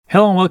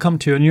Hello and welcome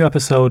to a new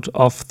episode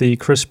of the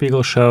Chris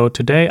Spiegel Show.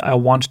 Today I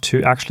want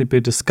to actually be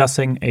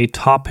discussing a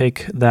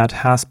topic that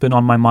has been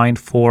on my mind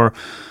for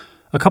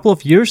a couple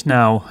of years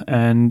now,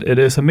 and it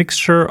is a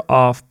mixture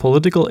of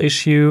political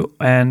issue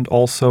and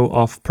also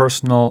of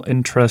personal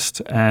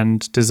interest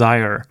and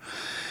desire.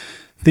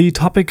 The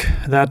topic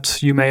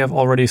that you may have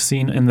already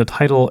seen in the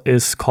title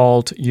is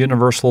called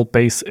Universal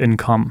Basic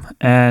Income,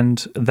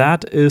 and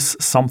that is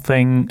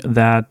something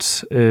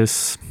that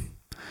is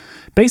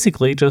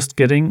basically just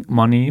getting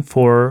money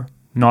for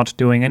not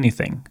doing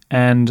anything.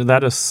 And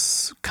that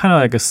is kind of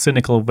like a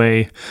cynical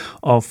way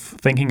of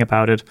thinking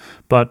about it.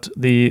 But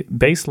the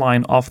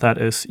baseline of that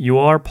is you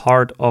are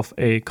part of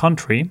a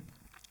country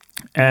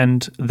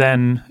and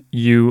then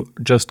you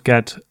just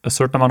get a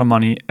certain amount of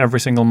money every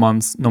single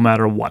month, no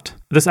matter what.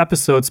 This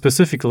episode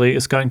specifically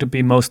is going to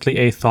be mostly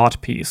a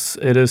thought piece.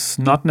 It is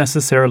not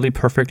necessarily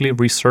perfectly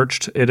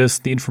researched. It is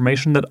the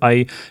information that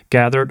I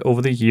gathered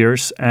over the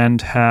years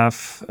and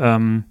have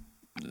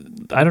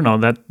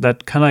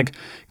that kind of like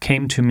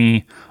came to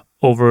me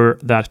over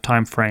that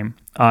time frame.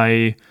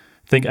 I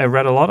think I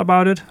read a lot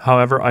about it.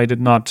 However, I did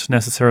not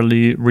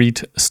necessarily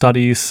read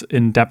studies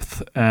in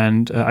depth,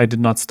 and I did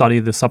not study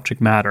the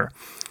subject matter.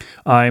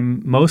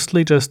 I'm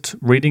mostly just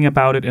reading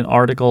about it in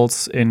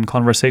articles, in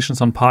conversations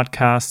on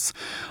podcasts.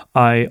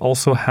 I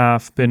also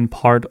have been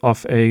part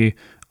of a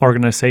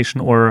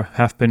organization or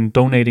have been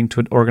donating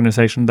to an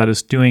organization that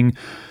is doing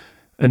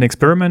an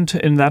experiment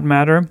in that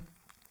matter.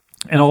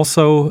 And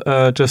also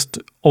just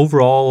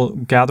overall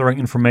gathering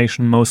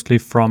information mostly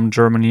from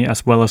Germany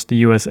as well as the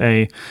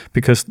USA,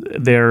 because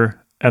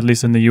there, at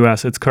least in the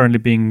US, it's currently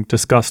being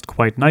discussed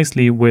quite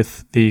nicely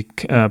with the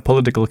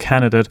political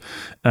candidate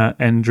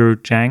Andrew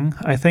Yang,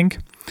 I think.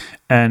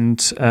 And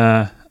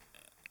that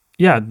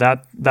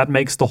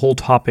makes the whole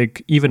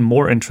topic even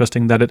more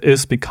interesting, that it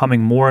is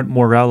becoming more and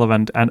more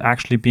relevant and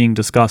actually being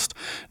discussed,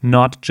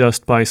 not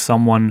just by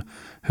someone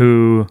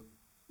who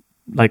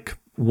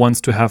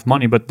wants to have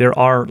money, but there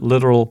are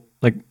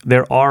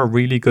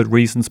really good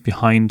reasons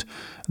behind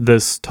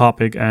this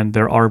topic, and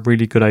there are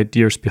really good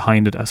ideas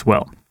behind it as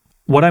well.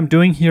 What I'm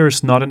doing here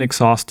is not an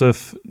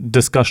exhaustive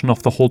discussion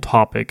of the whole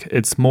topic.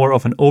 It's more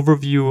of an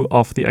overview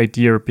of the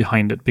idea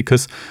behind it,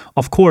 because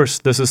of course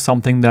this is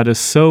something that is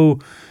so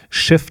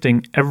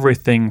shifting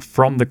everything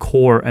from the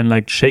core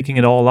and shaking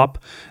it all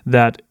up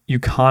that you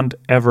can't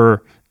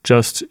ever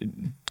just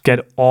get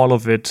all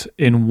of it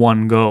in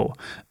one go.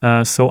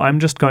 So I'm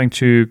just going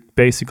to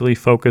basically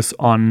focus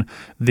on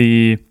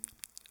the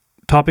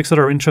topics that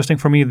are interesting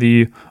for me,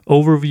 the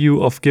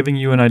overview of giving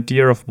you an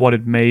idea of what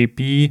it may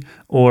be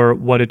or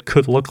what it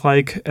could look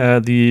like,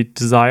 the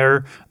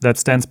desire that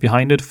stands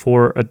behind it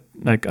for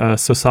a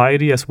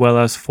society as well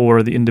as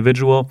for the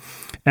individual,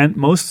 and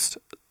most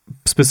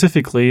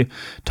specifically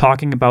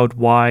talking about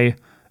why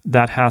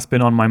that has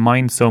been on my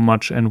mind so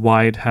much and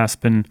why it has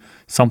been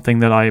something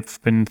that I've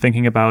been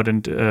thinking about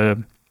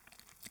and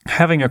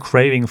having a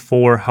craving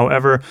for.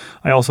 However,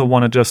 I also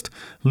want to just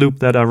loop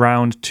that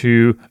around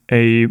to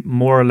a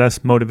more or less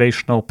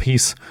motivational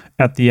piece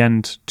at the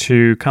end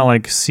to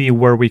kind of see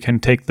where we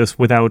can take this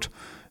without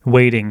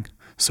waiting,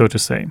 so to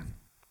say.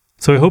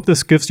 So I hope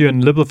this gives you a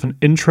little bit of an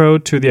intro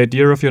to the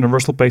idea of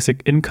universal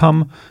basic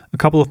income, a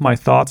couple of my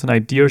thoughts and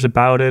ideas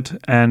about it,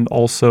 and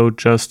also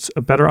just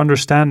a better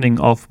understanding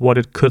of what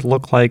it could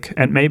look like.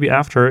 And maybe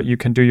after, you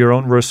can do your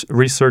own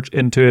research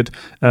into it,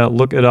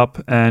 look it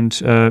up, and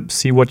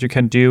see what you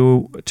can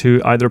do to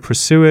either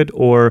pursue it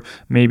or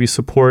maybe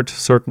support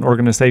certain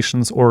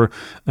organizations or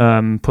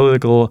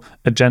political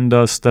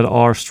agendas that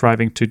are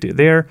striving to do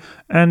there.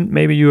 And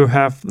maybe you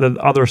have the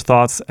other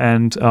thoughts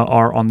and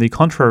are on the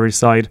contrary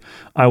side.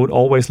 I would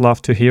always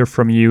love to hear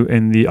from you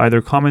in the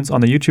either comments on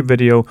the YouTube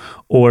video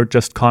or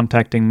just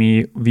contacting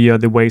me via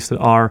the ways that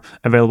are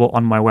available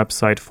on my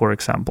website, for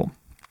example.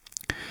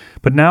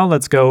 But now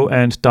let's go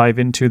and dive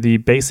into the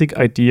basic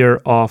idea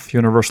of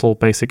universal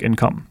basic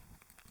income.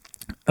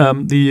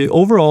 The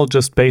overall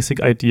just basic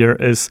idea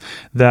is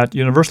that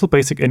universal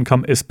basic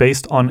income is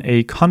based on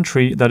a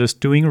country that is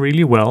doing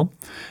really well,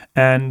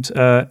 and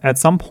at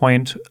some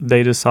point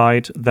they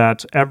decide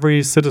that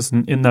every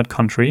citizen in that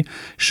country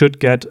should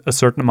get a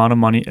certain amount of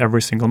money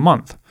every single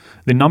month.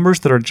 The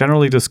numbers that are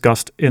generally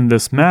discussed in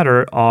this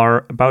matter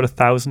are about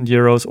 1,000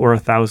 euros or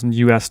 1,000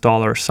 US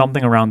dollars,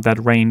 something around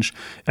that range,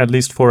 at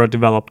least for a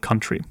developed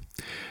country.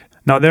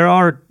 Now, there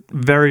are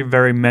very,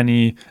 very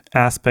many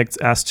aspects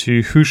as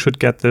to who should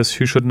get this,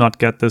 who should not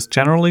get this.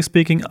 Generally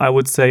speaking, I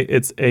would say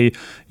it's a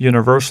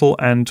universal,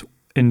 and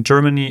in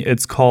Germany,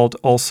 it's called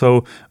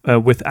also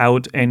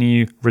without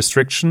any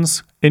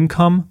restrictions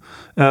income,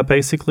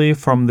 basically,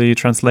 from the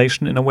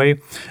translation in a way,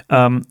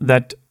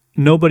 that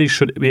nobody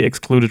should be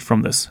excluded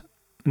from this.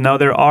 Now,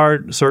 there are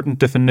certain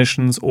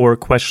definitions or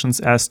questions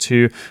as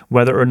to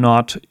whether or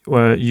not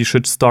you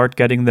should start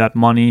getting that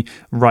money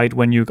right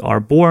when you are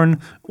born,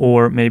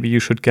 or maybe you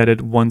should get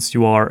it once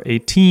you are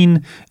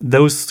 18.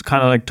 Those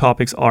kind of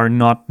topics are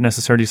not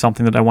necessarily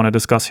something that I want to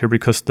discuss here,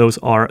 because those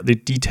are the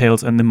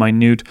details and the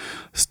minute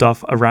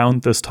stuff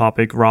around this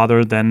topic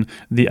rather than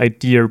the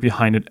idea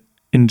behind it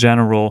in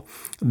general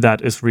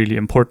that is really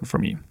important for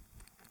me.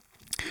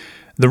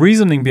 The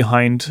reasoning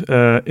behind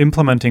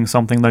implementing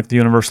something like the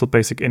Universal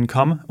Basic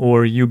Income,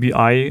 or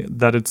UBI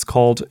that it's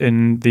called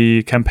in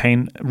the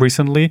campaign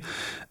recently,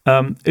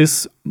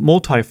 is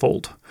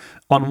multifold.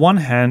 On one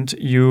hand,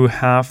 you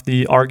have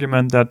the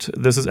argument that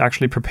this is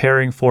actually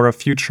preparing for a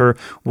future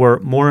where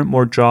more and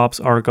more jobs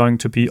are going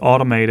to be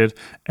automated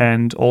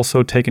and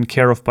also taken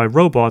care of by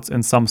robots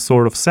in some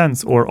sort of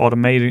sense, or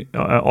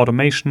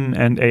automation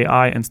and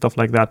AI and stuff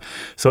like that.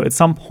 So at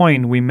some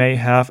point, we may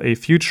have a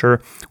future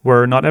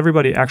where not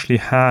everybody actually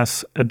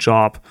has a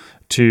job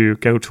to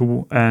go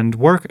to and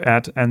work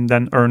at and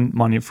then earn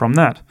money from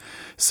that.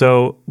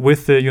 So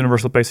with the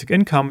Universal Basic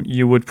Income,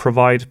 you would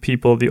provide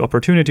people the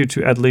opportunity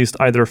to at least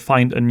either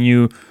find a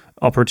new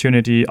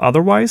opportunity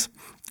otherwise,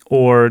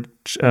 or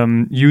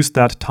use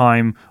that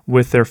time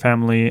with their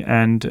family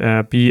and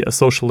be a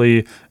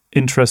socially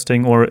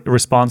interesting or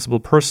responsible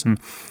person.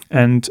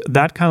 And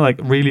that kind of like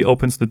really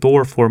opens the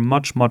door for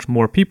much, much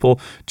more people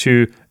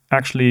to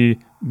actually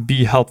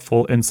be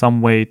helpful in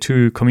some way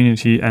to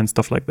community and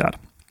stuff like that.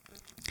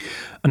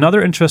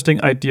 Another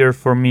interesting idea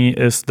for me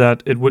is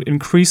that it would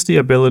increase the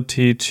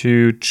ability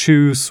to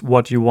choose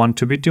what you want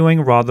to be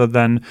doing rather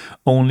than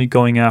only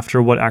going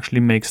after what actually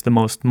makes the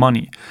most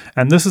money.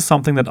 And this is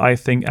something that I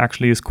think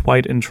actually is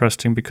quite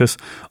interesting, because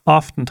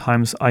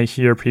oftentimes I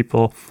hear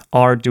people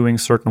are doing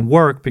certain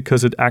work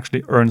because it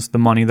actually earns the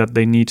money that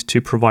they need to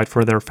provide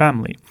for their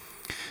family.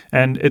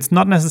 And it's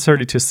not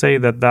necessarily to say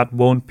that that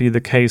won't be the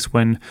case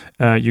when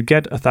you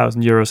get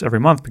 1,000 euros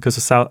every month, because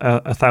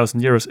 1,000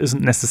 euros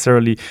isn't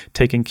necessarily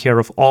taking care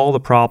of all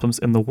the problems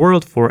in the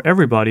world for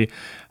everybody.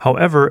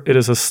 However, it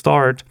is a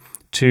start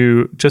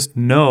to just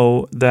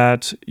know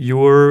that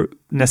your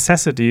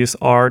necessities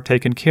are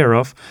taken care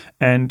of,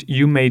 and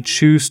you may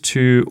choose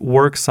to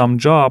work some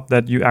job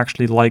that you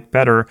actually like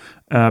better,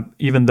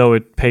 even though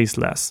it pays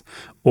less.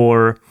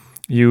 Or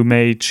you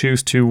may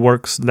choose to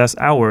work less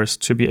hours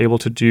to be able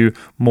to do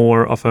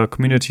more of a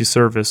community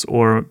service,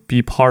 or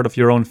be part of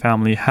your own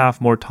family, have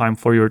more time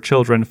for your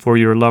children, for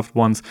your loved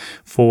ones,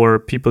 for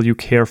people you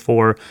care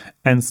for,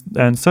 and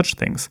such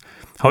things.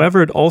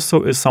 However, it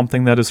also is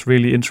something that is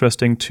really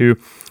interesting to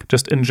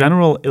just in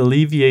general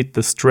alleviate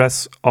the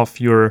stress of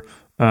your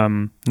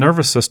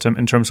nervous system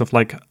in terms of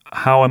like,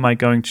 how am I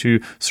going to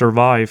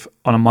survive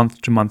on a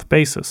month-to-month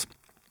basis?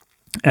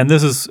 And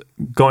this is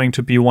going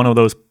to be one of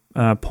those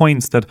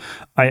points that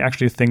I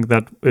actually think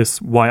that is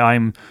why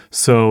I'm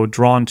so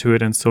drawn to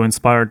it and so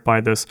inspired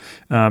by this,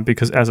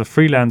 because as a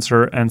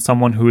freelancer and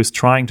someone who is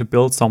trying to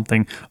build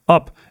something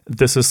up,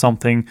 this is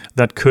something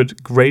that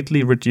could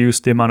greatly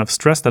reduce the amount of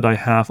stress that I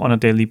have on a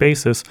daily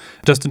basis,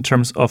 just in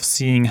terms of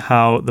seeing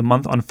how the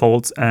month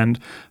unfolds and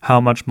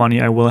how much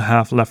money I will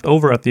have left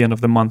over at the end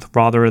of the month,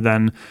 rather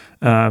than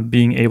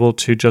being able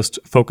to just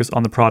focus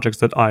on the projects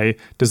that I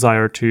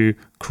desire to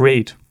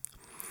create.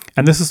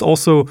 And this is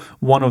also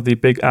one of the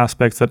big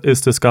aspects that is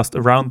discussed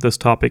around this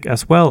topic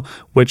as well,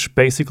 which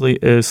basically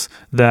is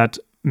that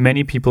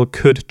many people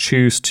could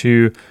choose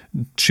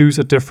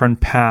a different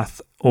path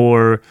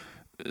or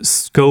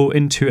go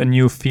into a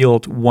new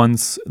field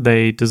once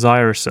they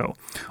desire so,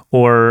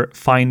 or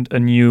find a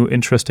new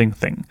interesting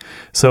thing.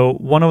 So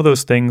one of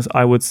those things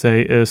I would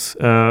say is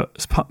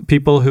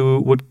people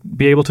who would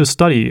be able to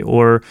study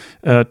or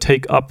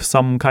take up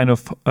some kind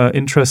of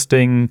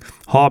interesting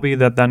hobby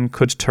that then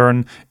could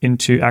turn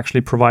into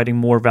actually providing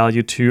more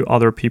value to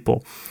other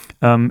people.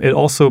 It'd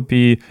also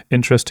be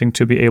interesting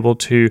to be able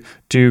to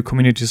do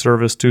community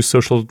service, do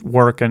social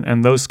work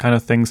and those kind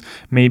of things,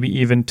 maybe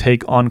even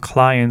take on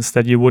clients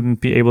that you wouldn't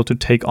be able to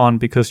take on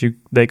because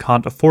they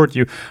can't afford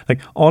you.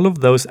 Like, all of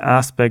those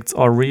aspects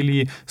are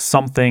really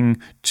something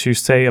to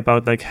say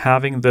about like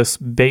having this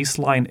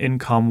baseline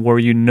income where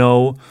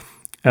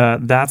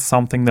that's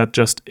something that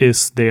just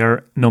is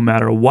there no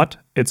matter what.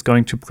 It's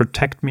going to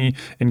protect me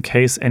in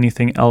case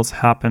anything else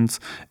happens,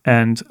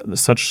 and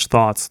such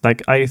thoughts.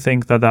 Like, I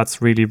think that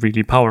that's really,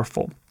 really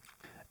powerful.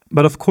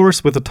 But of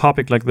course, with a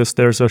topic like this,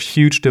 there's a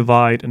huge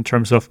divide in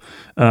terms of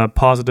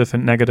positive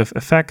and negative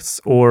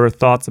effects or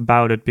thoughts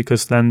about it,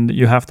 because then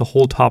you have the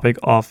whole topic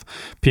of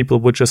people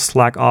would just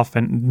slack off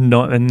and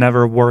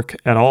never work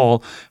at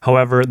all.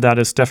 However, that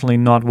is definitely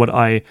not what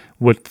I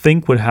would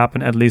think would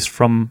happen, at least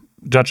from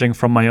judging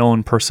from my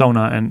own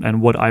persona and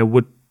what I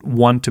would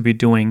want to be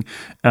doing.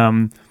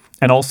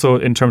 And also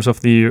in terms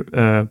of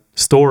the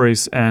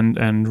stories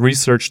and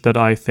research that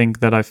I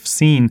think that I've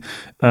seen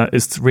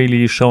is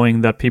really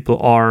showing that people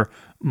are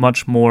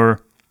much more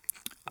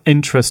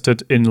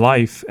interested in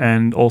life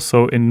and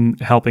also in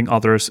helping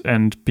others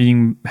and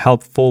being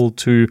helpful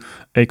to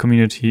a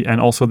community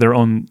and also their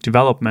own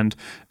development,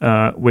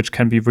 which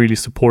can be really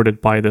supported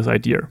by this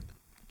idea.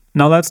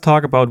 Now let's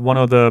talk about one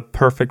of the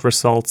perfect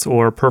results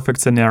or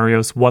perfect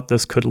scenarios, what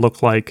this could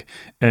look like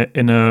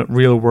in a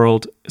real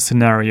world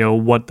scenario,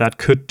 what that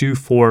could do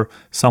for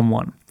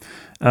someone.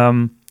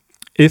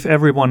 If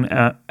everyone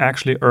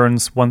actually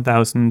earns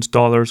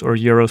 $1,000 or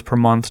euros per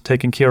month,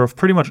 taking care of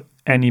pretty much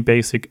any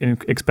basic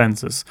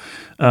expenses,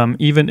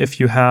 even if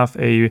you have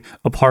a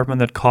apartment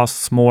that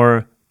costs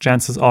more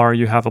chances are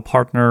you have a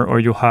partner or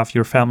you have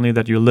your family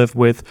that you live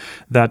with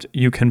that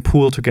you can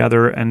pool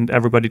together and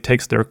everybody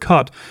takes their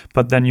cut.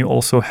 But then you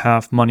also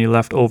have money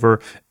left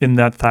over in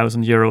that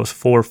 €1,000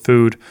 for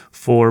food,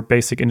 for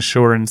basic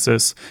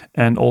insurances,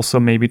 and also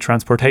maybe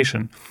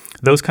transportation.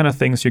 Those kind of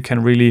things you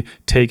can really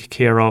take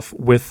care of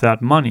with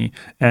that money.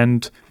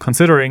 And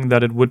considering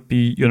that it would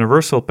be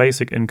universal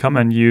basic income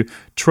and you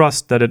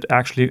trust that it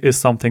actually is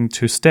something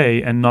to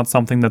stay and not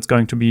something that's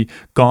going to be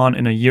gone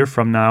in a year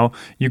from now,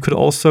 you could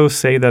also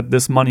say that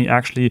this money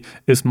actually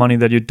is money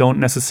that you don't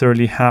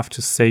necessarily have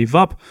to save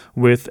up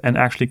with and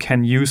actually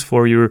can use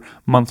for your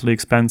monthly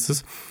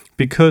expenses,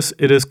 because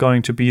it is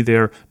going to be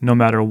there no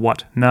matter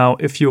what. Now,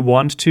 if you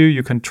want to,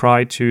 you can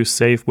try to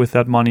save with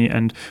that money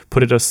and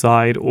put it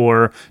aside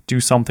or do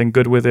something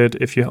good with it.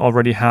 If you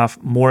already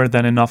have more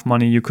than enough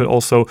money, you could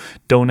also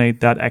donate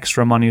that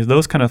extra money.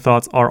 Those kind of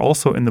thoughts are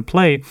also in the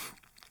play.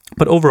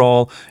 But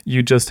overall,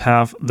 you just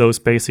have those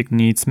basic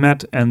needs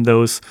met and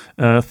those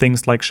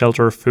things like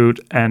shelter,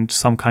 food, and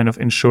some kind of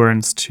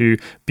insurance to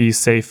be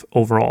safe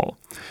overall.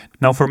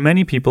 Now, for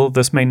many people,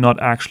 this may not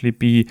actually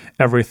be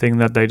everything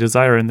that they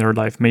desire in their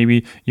life.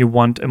 Maybe you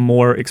want a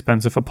more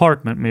expensive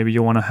apartment. Maybe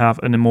you want to have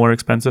a more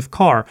expensive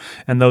car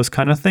and those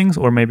kind of things.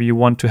 Or maybe you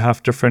want to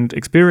have different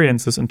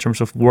experiences in terms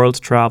of world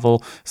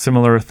travel,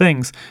 similar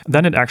things.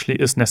 Then it actually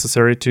is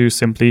necessary to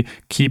simply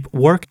keep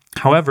working.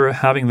 However,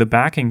 having the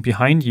backing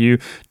behind you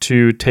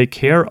to take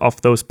care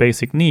of those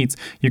basic needs,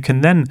 you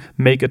can then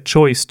make a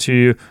choice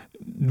to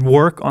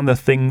work on the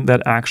thing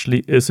that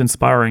actually is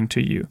inspiring to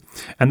you.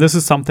 And this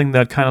is something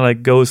that kind of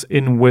like goes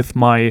in with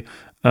my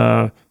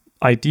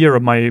idea, or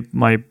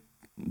my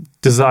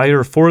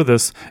desire for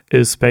this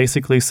is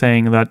basically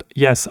saying that,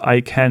 yes,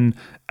 I can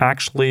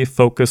actually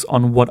focus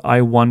on what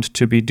I want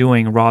to be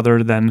doing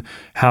rather than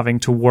having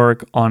to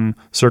work on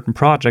certain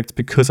projects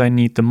because I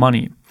need the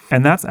money.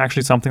 And that's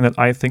actually something that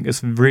I think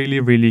is really,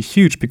 really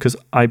huge, because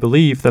I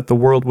believe that the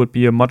world would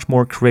be a much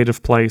more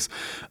creative place,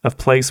 a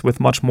place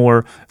with much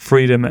more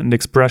freedom and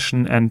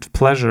expression and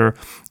pleasure.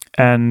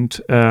 And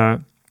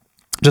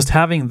just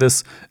having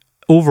this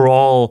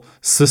overall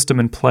system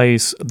in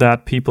place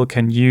that people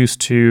can use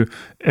to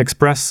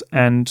express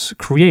and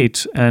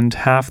create and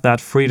have that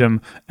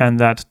freedom and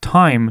that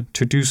time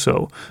to do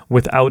so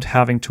without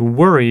having to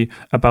worry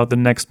about the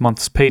next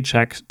month's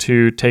paycheck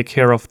to take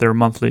care of their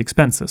monthly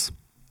expenses.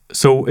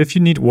 So if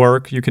you need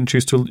work, you can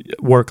choose to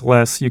work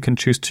less. You can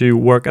choose to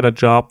work at a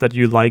job that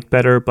you like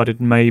better, but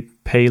it may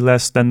pay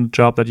less than the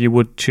job that you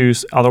would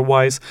choose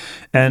otherwise.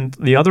 And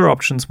the other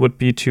options would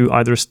be to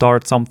either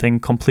start something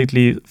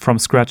completely from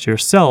scratch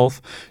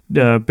yourself,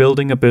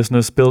 building a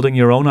business, building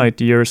your own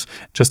ideas.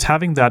 Just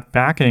having that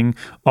backing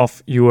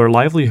of your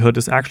livelihood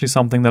is actually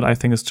something that I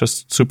think is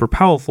just super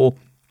powerful,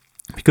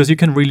 because you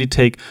can really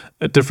take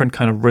a different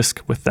kind of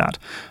risk with that.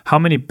 How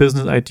many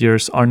business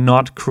ideas are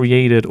not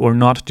created or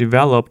not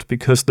developed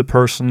because the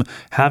person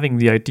having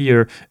the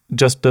idea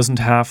just doesn't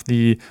have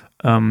the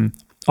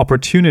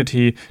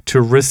opportunity to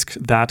risk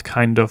that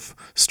kind of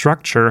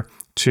structure,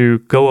 to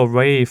go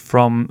away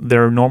from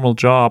their normal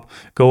job,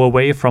 go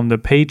away from the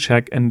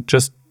paycheck and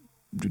just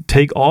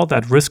take all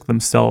that risk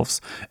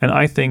themselves. And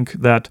I think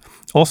that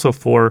also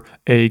for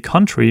a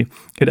country,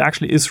 it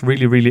actually is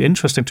really, really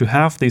interesting to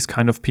have these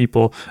kind of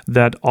people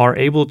that are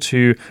able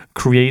to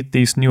create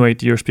these new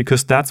ideas,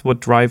 because that's what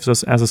drives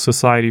us as a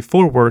society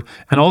forward.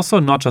 And also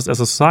not just as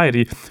a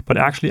society, but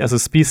actually as a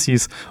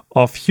species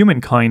of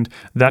humankind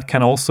that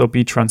can also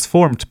be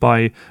transformed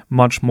by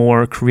much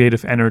more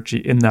creative energy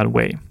in that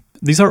way.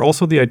 These are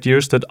also the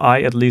ideas that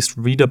I at least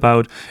read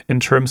about in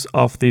terms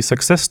of the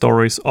success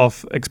stories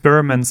of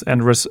experiments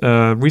and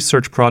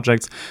research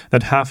projects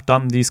that have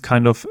done these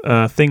kind of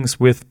things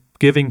with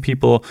giving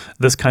people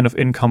this kind of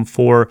income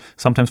for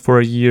sometimes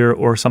for a year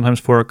or sometimes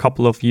for a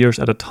couple of years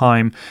at a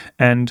time.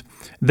 And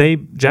they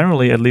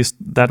generally, at least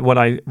that what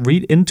I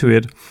read into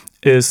it,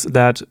 is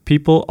that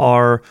people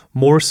are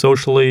more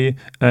socially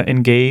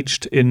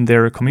engaged in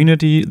their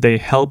community. They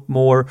help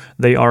more.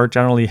 They are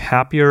generally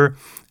happier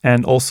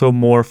and also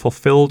more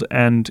fulfilled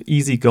and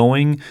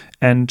easygoing,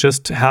 and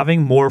just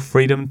having more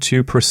freedom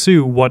to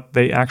pursue what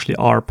they actually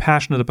are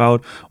passionate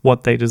about,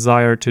 what they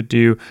desire to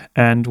do,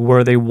 and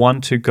where they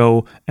want to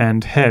go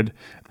and head.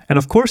 And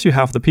of course, you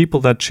have the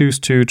people that choose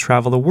to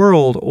travel the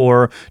world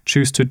or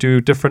choose to do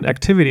different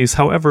activities.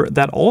 However,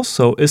 that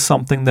also is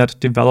something that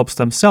develops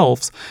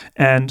themselves.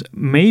 And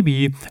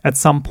maybe at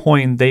some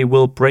point they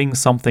will bring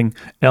something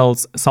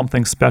else,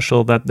 something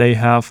special that they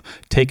have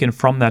taken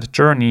from that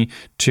journey,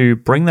 to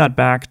bring that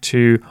back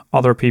to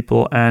other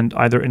people and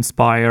either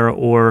inspire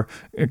or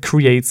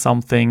create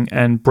something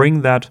and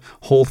bring that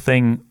whole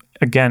thing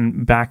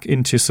again back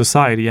into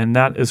society. And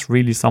that is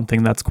really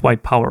something that's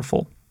quite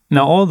powerful.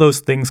 Now, all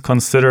those things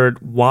considered,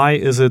 why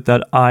is it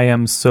that I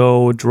am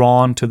so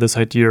drawn to this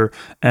idea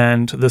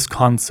and this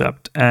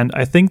concept? And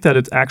I think that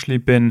it's actually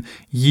been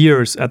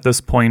years at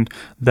this point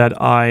that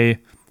I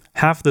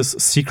have this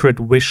secret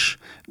wish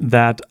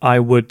that I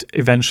would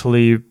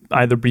eventually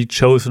either be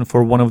chosen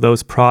for one of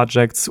those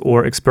projects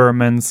or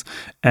experiments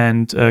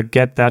and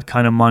get that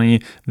kind of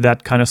money,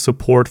 that kind of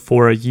support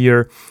for a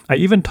year. I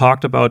even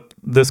talked about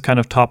this kind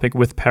of topic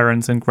with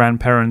parents and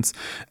grandparents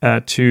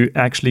to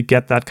actually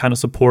get that kind of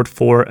support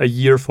for a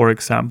year, for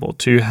example,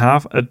 to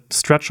have a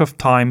stretch of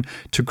time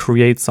to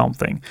create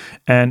something.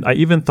 And I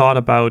even thought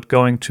about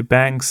going to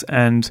banks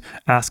and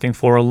asking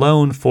for a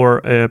loan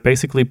for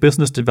basically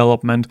business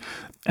development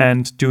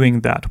and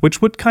doing that,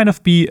 which would kind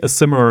of be a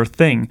similar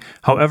thing.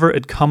 However,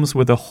 it comes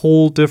with a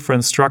whole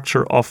different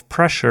structure of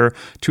pressure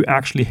to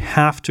actually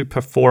have to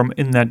perform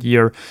in that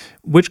year,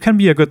 which can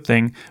be a good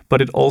thing,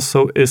 but it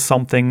also is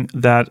something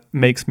that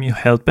makes me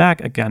held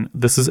back again.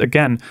 This is,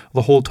 again,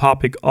 the whole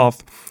topic of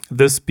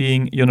this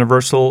being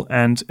universal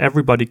and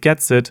everybody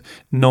gets it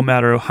no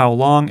matter how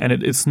long, and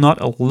it is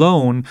not a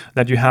loan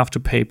that you have to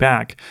pay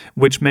back,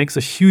 which makes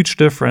a huge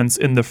difference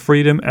in the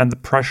freedom and the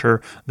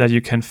pressure that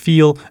you can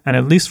feel. And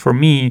at least for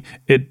me,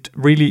 it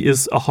really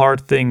is a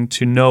hard thing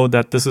to know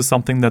that this is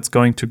something that's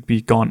going to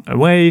be gone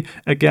away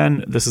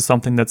again. This is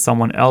something that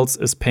someone else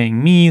is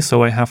paying me,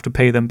 so I have to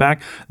pay them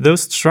back.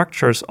 Those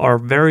structures are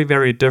very,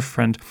 very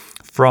different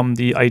from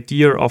the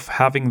idea of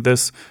having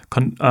this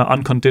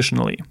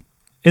unconditionally.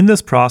 In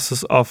this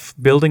process of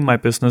building my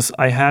business,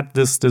 I had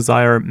this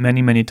desire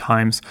many, many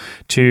times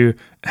to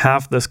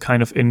have this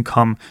kind of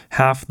income,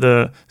 have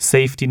the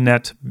safety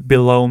net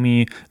below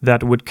me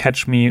that would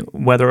catch me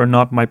whether or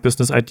not my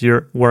business idea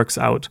works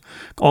out.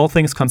 All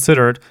things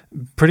considered,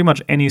 pretty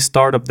much any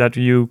startup that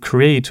you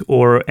create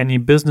or any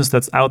business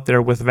that's out there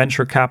with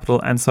venture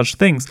capital and such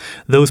things,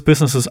 those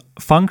businesses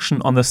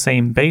function on the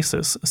same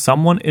basis.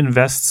 Someone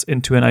invests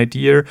into an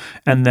idea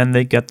and then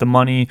they get the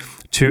money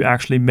to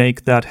actually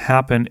make that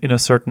happen in a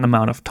certain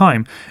amount of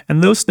time.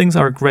 And those things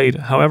are great.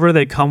 However,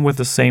 they come with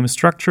the same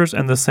structures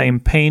and the same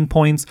pain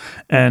points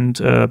and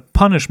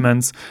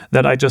punishments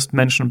that I just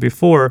mentioned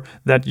before,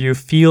 that you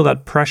feel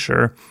that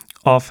pressure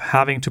of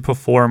having to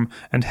perform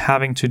and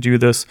having to do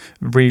this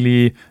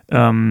really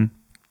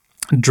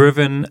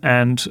driven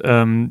and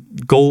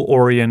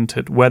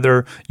goal-oriented,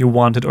 whether you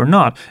want it or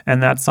not.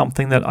 And that's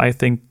something that I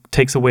think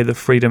takes away the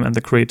freedom and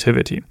the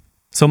creativity.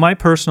 So my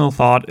personal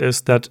thought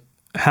is that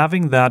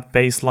having that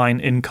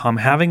baseline income,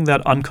 having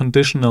that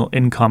unconditional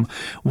income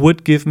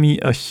would give me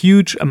a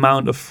huge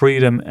amount of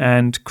freedom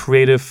and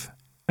creative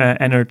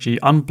energy,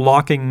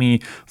 unblocking me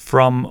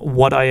from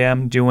what I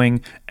am doing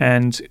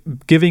and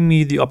giving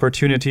me the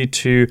opportunity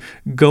to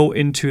go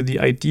into the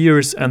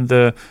ideas and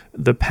the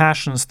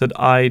passions that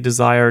I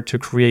desire to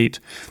create.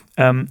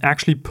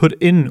 Actually put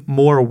in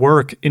more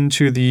work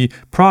into the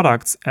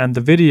products and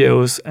the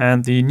videos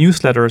and the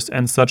newsletters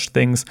and such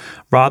things,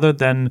 rather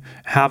than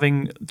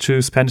having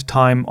to spend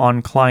time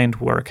on client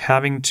work,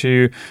 having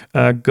to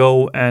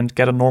go and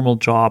get a normal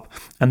job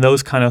and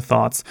those kind of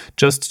thoughts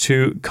just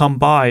to come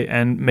by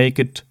and make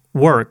it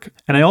work.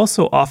 And I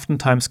also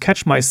oftentimes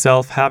catch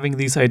myself having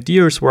these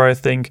ideas where I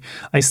think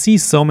I see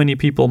so many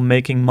people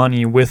making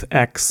money with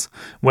X,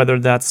 whether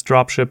that's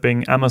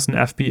dropshipping, Amazon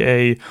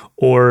FBA,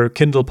 or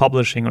Kindle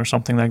publishing or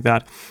something like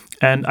that.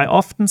 And I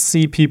often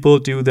see people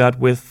do that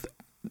with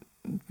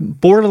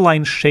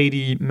borderline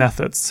shady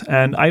methods,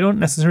 and I don't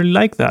necessarily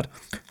like that.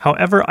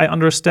 However, I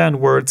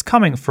understand where it's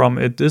coming from.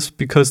 It is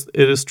because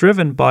it is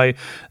driven by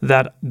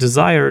that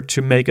desire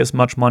to make as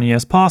much money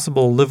as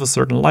possible, live a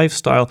certain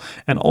lifestyle,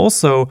 and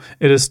also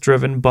it is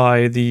driven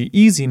by the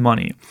easy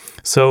money.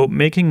 So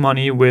making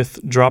money with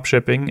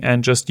dropshipping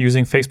and just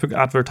using Facebook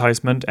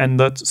advertisement and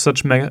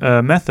such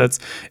methods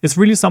is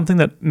really something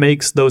that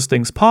makes those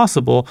things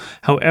possible.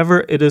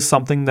 However, it is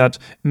something that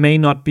may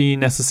not be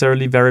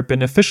necessarily very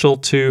beneficial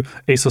to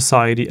a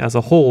society as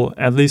a whole.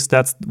 At least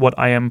that's what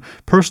I am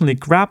personally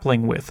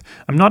grappling with.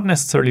 I'm not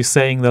necessarily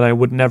saying that I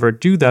would never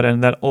do that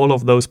and that all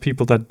of those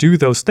people that do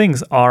those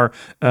things are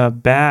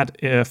bad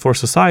for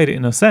society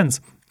in a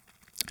sense.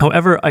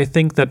 However, I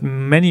think that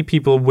many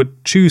people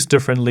would choose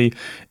differently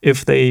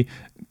if they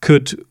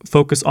could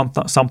focus on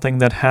something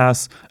that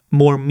has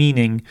more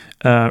meaning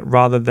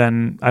rather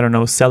than, I don't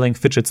know, selling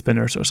fidget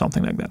spinners or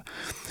something like that.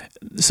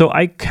 So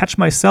I catch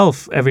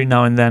myself every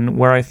now and then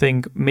where I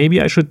think maybe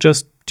I should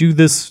just do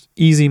this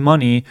easy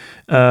money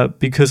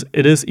because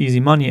it is easy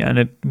money and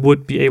it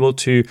would be able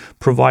to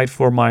provide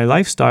for my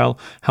lifestyle.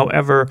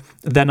 However,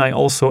 then I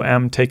also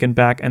am taken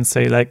back and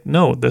say like,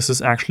 no, this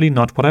is actually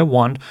not what I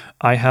want.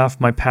 I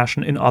have my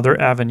passion in other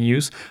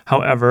avenues.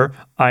 However,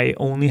 I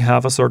only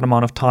have a certain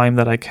amount of time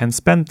that I can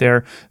spend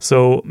there.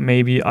 So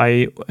maybe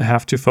I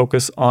have to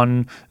focus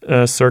on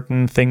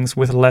certain things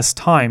with less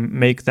time,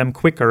 make them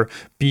quicker,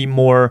 be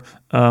more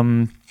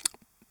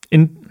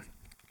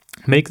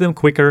make them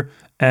quicker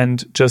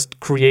and just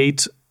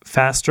create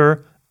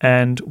faster.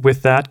 And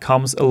with that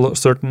comes a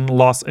certain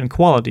loss in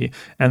quality.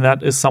 And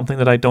that is something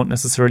that I don't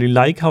necessarily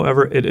like.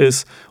 However, it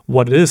is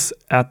what it is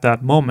at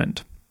that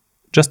moment.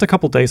 Just a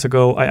couple days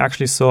ago, I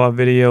actually saw a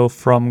video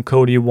from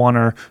Cody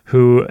Warner,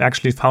 who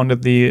actually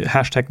founded the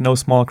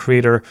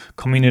 #NoSmallCreator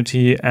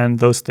community and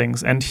those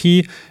things. And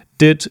he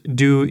did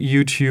do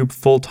YouTube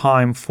full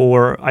time for,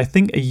 I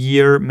think, a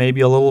year,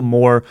 maybe a little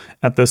more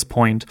at this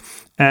point.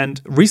 And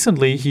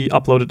recently he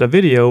uploaded a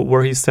video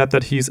where he said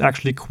that he's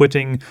actually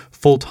quitting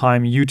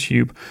full-time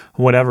YouTube,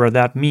 whatever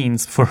that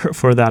means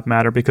for that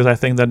matter, because I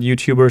think that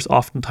YouTubers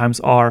oftentimes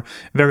are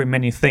very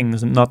many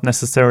things, not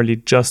necessarily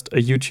just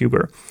a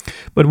YouTuber.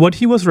 But what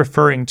he was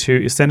referring to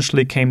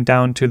essentially came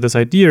down to this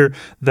idea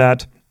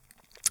that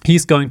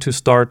he's going to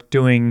start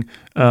doing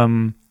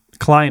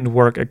client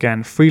work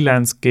again,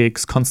 freelance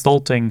gigs,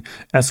 consulting,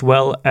 as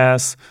well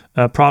as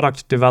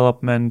product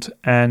development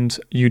and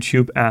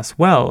YouTube as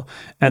well.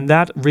 And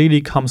that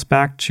really comes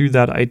back to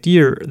that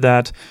idea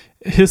that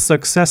his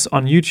success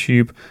on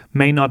YouTube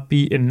may not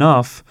be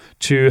enough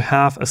to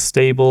have a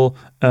stable,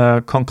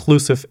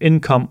 conclusive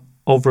income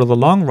over the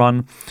long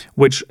run,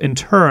 which in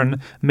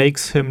turn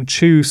makes him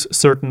choose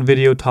certain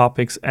video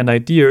topics and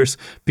ideas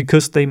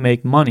because they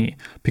make money,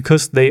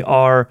 because they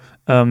are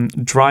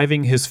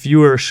driving his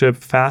viewership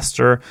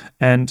faster,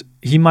 and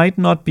he might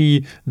not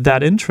be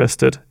that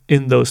interested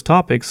in those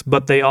topics,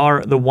 but they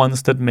are the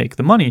ones that make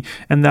the money.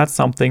 And that's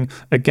something,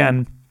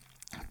 again,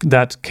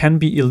 that can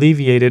be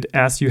alleviated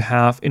as you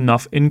have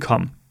enough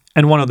income.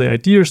 And one of the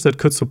ideas that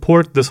could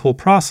support this whole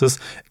process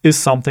is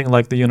something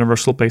like the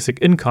universal basic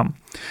income.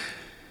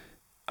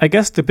 I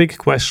guess the big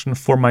question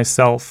for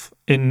myself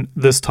in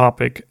this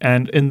topic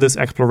and in this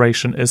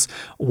exploration is,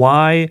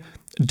 why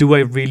do I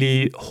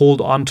really hold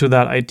on to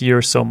that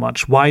idea so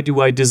much? Why do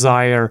I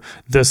desire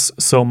this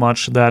so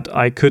much, that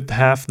I could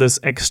have this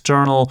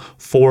external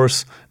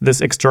force,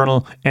 this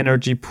external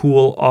energy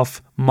pool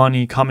of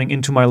money coming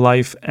into my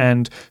life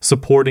and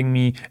supporting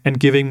me and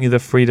giving me the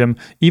freedom,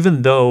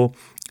 even though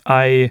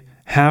I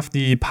have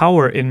the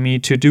power in me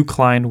to do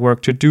client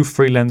work, to do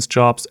freelance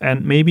jobs,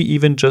 and maybe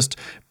even just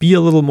be a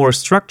little more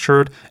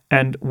structured,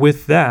 and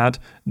with that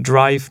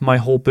drive my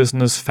whole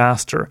business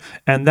faster.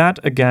 And that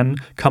again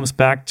comes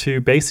back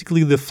to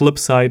basically the flip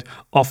side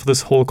of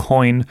this whole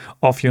coin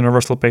of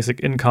universal basic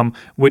income,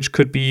 which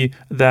could be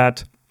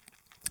that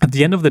at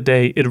the end of the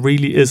day, it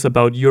really is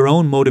about your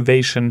own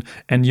motivation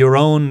and your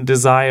own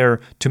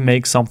desire to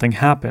make something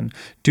happen.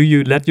 Do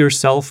you let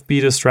yourself be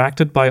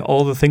distracted by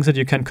all the things that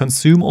you can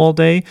consume all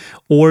day,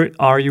 or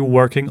are you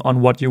working on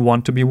what you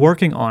want to be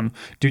working on?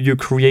 Do you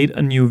create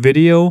a new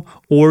video,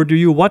 or do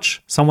you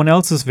watch someone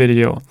else's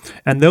video?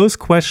 And those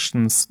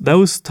questions,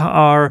 those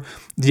are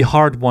the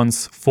hard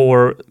ones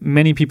for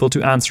many people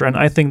to answer. And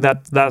I think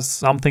that that's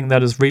something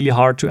that is really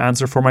hard to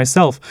answer for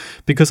myself,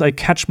 because I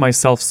catch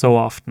myself so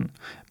often.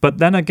 But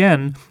then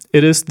again,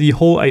 it is the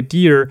whole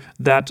idea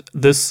that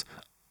this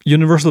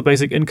universal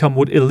basic income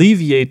would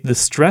alleviate the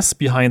stress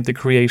behind the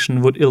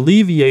creation, would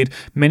alleviate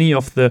many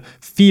of the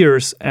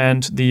fears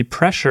and the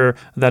pressure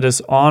that is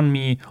on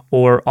me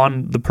or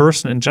on the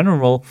person in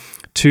general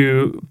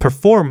to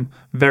perform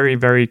very,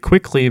 very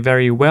quickly,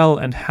 very well,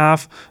 and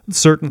have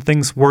certain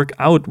things work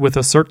out with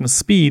a certain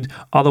speed.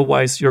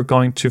 Otherwise, you're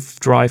going to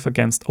drive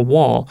against a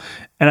wall.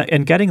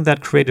 And getting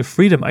that creative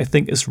freedom, I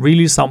think, is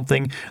really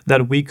something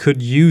that we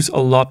could use a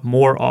lot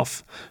more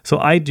of. So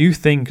I do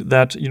think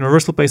that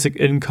universal basic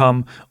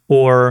income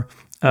or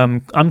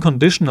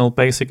unconditional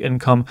basic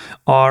income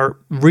are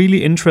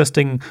really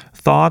interesting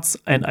thoughts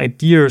and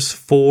ideas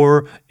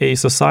for a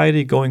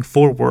society going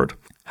forward.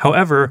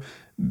 However,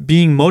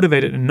 being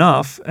motivated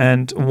enough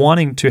and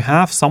wanting to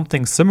have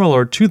something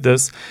similar to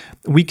this,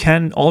 we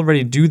can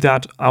already do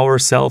that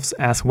ourselves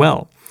as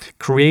well.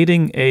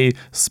 Creating a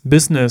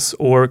business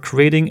or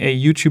creating a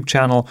YouTube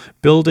channel,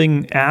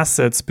 building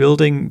assets,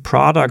 building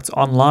products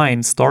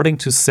online, starting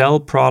to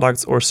sell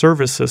products or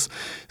services,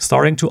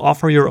 starting to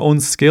offer your own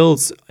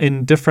skills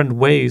in different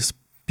ways,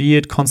 be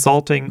it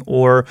consulting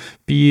or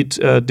be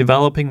it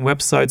developing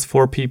websites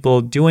for people,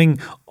 doing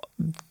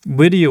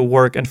video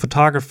work and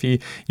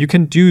photography. You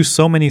can do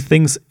so many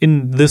things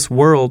in this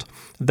world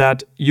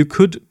that you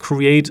could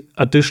create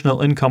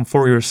additional income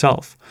for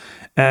yourself.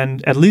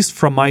 And at least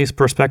from my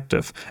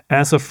perspective,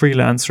 as a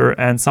freelancer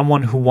and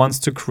someone who wants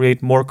to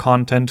create more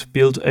content,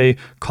 build a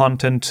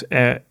content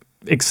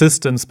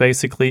existence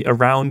basically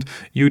around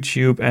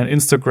YouTube and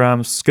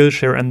Instagram,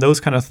 Skillshare, and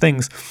those kind of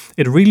things,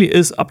 it really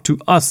is up to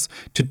us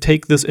to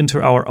take this into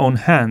our own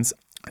hands.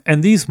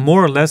 And these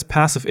more or less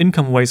passive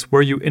income ways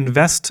where you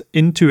invest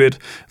into it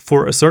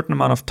for a certain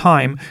amount of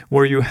time,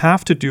 where you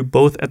have to do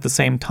both at the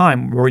same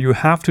time, where you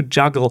have to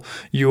juggle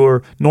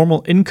your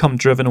normal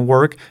income-driven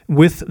work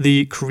with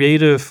the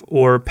creative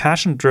or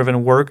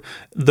passion-driven work,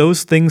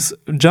 those things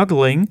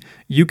juggling,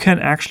 you can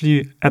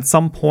actually at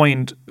some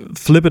point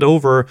flip it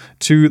over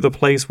to the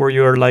place where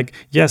you're like,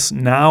 yes,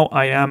 now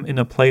I am in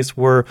a place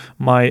where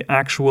my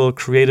actual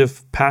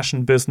creative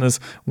passion business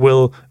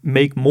will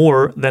make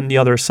more than the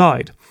other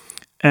side.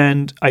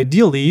 And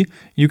ideally,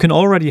 you can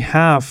already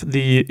have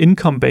the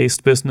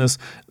income-based business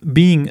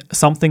being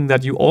something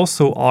that you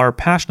also are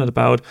passionate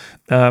about.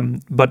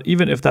 But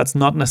even if that's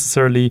not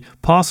necessarily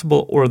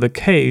possible or the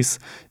case,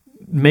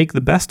 make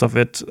the best of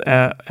it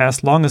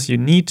as long as you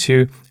need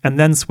to, and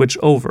then switch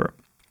over.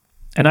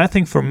 And I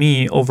think for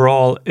me,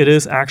 overall, it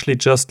is actually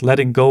just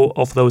letting go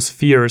of those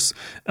fears,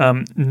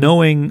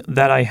 knowing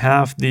that I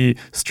have the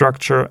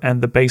structure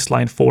and the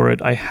baseline for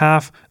it. I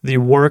have the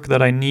work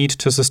that I need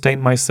to sustain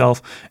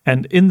myself.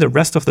 And in the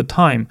rest of the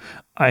time,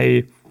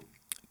 I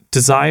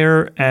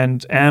desire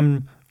and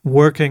am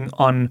working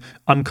on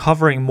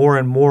uncovering more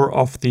and more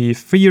of the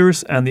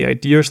fears and the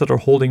ideas that are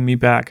holding me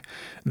back.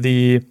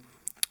 The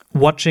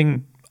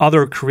watching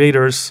other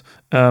creators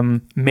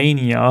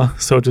mania,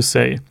 so to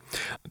say.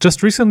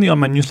 Just recently on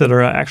my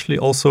newsletter, I actually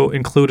also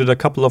included a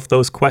couple of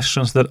those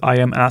questions that I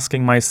am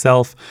asking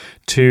myself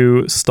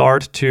to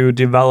start to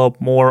develop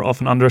more of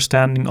an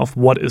understanding of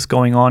what is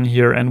going on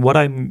here. And what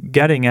I'm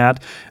getting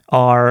at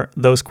are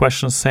those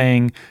questions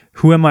saying,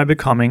 who am I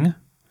becoming?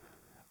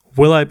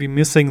 Will I be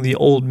missing the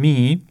old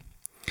me?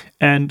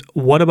 And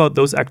what about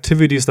those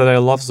activities that I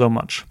love so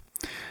much?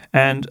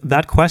 And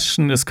that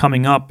question is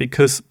coming up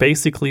because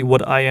basically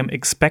what I am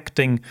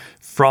expecting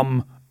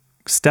from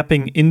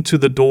stepping into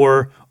the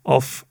door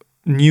of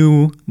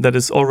new that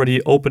is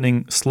already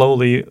opening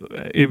slowly,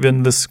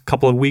 even this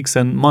couple of weeks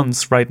and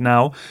months right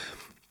now,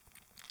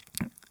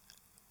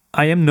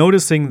 I am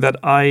noticing that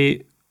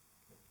I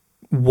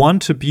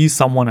want to be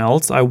someone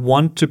else. I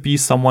want to be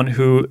someone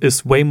who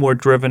is way more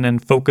driven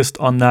and focused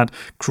on that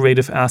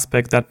creative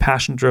aspect, that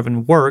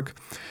passion-driven work.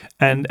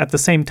 And at the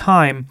same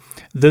time,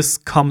 this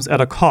comes at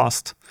a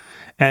cost.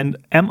 And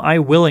am I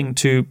willing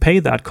to pay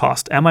that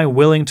cost? Am I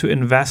willing to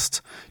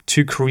invest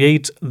to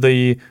create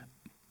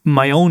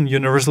my own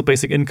universal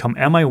basic income?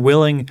 Am I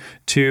willing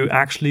to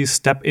actually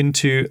step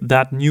into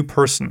that new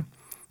person?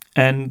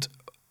 And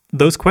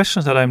those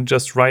questions that I'm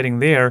just writing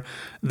there,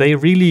 they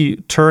really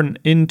turn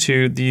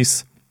into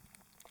these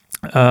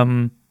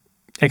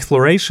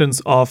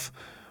explorations of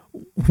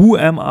who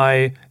am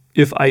I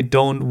if I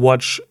don't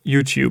watch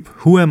YouTube?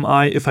 Who am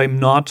I if I'm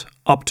not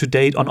up to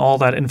date on all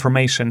that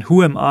information?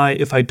 Who am I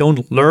if I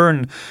don't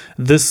learn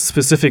this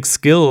specific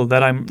skill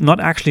that I'm not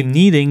actually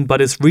needing, but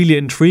is really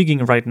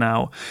intriguing right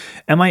now?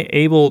 Am I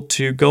able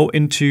to go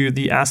into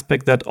the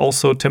aspect that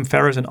also Tim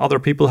Ferriss and other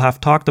people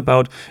have talked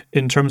about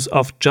in terms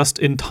of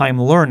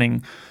just-in-time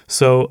learning?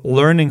 So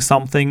learning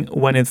something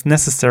when it's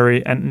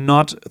necessary and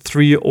not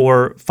 3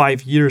 or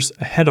 5 years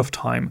ahead of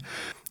time.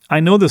 I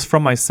know this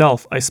from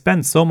myself. I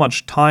spend so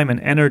much time and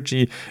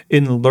energy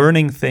in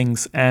learning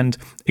things and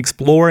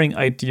exploring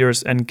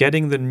ideas and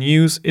getting the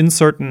news in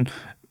certain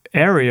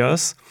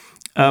areas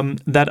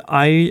that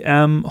I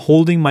am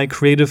holding my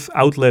creative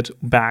outlet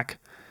back.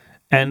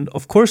 And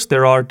of course,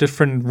 there are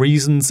different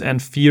reasons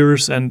and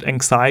fears and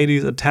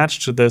anxieties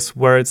attached to this,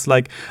 where it's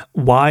like,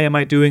 why am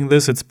I doing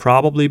this? It's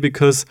probably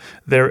because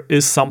there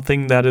is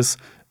something that is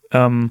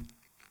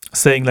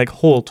saying like,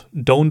 hold,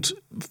 don't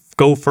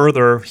go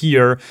further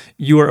here.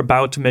 You are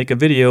about to make a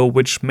video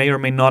which may or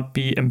may not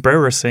be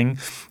embarrassing.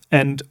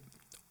 And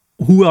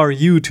who are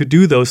you to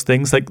do those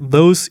things? Like,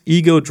 those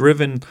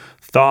ego-driven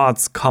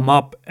thoughts come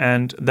up,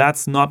 and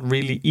that's not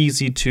really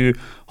easy to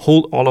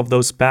hold all of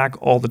those back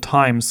all the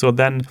time. So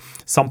then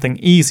something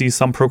easy,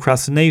 some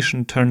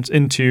procrastination turns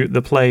into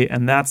the play,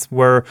 and that's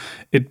where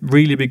it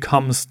really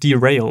becomes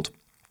derailed.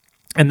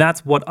 And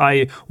that's what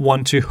I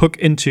want to hook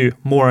into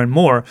more and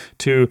more,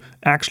 to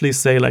actually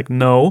say like,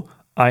 no,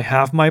 I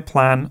have my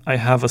plan. I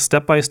have a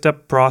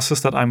step-by-step process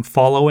that I'm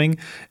following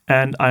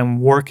and I'm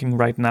working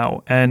right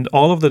now. And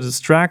all of the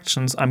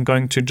distractions, I'm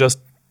going to just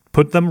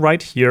put them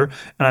right here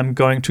and I'm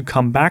going to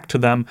come back to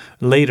them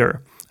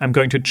later. I'm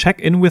going to check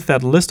in with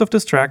that list of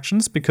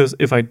distractions, because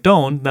if I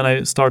don't, then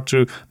I start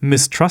to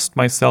mistrust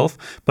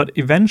myself. But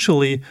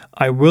eventually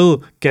I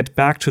will get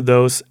back to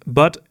those.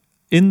 But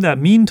in that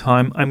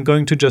meantime, I'm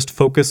going to just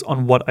focus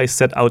on what I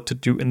set out to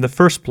do in the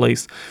first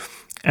place.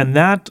 And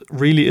that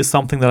really is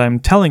something that I'm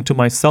telling to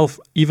myself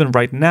even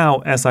right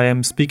now as I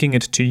am speaking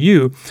it to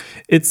you.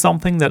 It's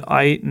something that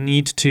I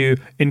need to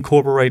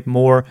incorporate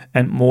more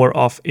and more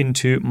of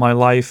into my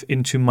life,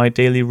 into my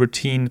daily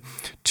routine,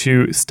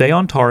 to stay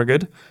on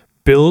target,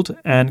 build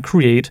and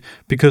create,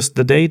 because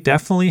the day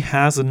definitely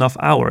has enough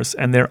hours,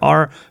 and there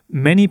are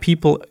many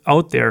people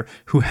out there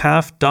who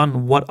have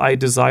done what I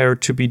desire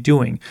to be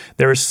doing.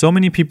 There are so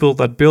many people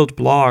that build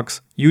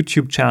blogs,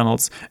 YouTube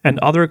channels, and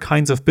other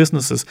kinds of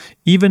businesses,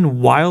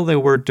 even while they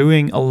were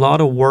doing a lot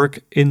of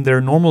work in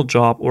their normal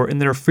job or in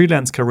their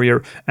freelance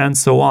career and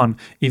so on.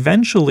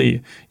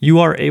 Eventually, you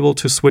are able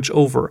to switch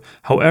over.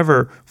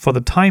 However, for the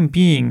time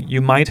being,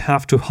 you might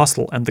have to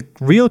hustle. And the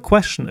real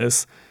question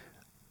is,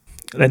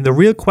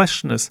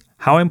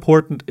 how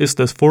important is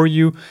this for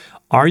you?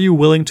 Are you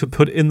willing to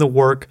put in the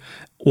work,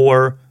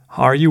 or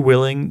are you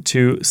willing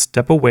to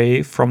step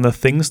away from the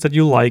things that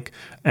you like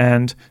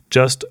and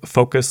just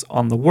focus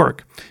on the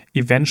work?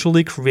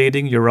 Eventually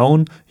creating your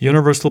own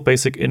universal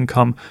basic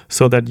income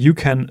so that you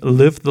can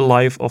live the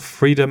life of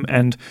freedom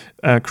and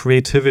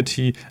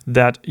creativity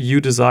that you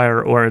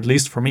desire, or at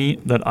least for me,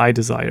 that I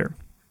desire.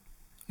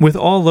 With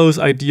all those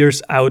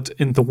ideas out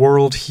in the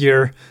world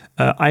here,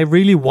 I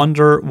really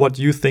wonder what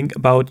you think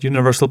about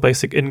universal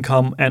basic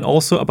income and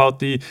also about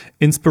the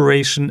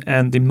inspiration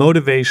and the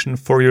motivation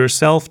for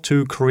yourself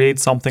to create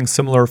something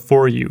similar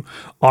for you.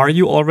 Are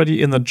you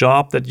already in the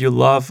job that you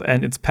love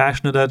and it's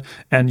passionate at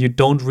and you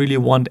don't really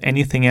want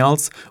anything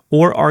else?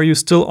 Or are you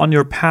still on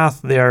your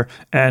path there,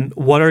 and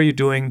what are you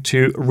doing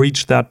to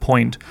reach that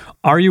point?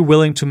 Are you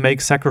willing to make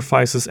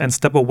sacrifices and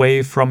step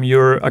away from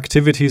your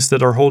activities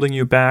that are holding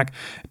you back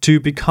to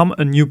become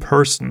a new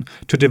person,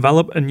 to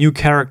develop a new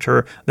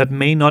character that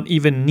may not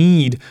even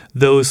need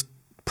those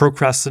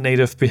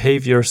procrastinative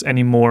behaviors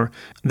anymore?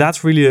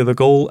 That's really the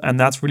goal, and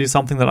that's really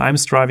something that I'm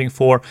striving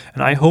for,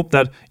 and I hope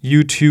that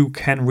you too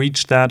can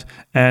reach that.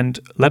 And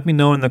let me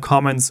know in the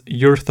comments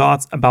your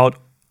thoughts about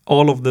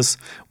all of this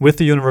with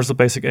the universal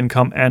basic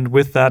income and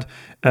with that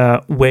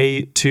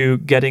way to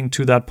getting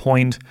to that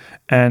point.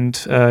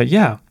 And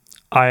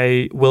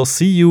I will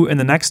see you in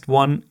the next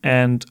one,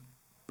 and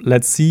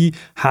let's see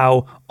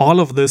how all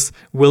of this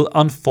will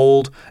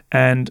unfold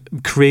and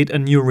create a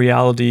new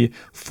reality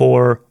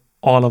for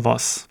all of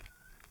us.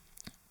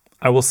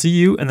 I will see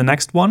you in the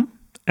next one,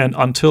 and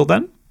until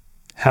then,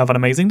 have an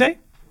amazing day.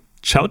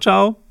 Ciao,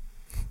 ciao.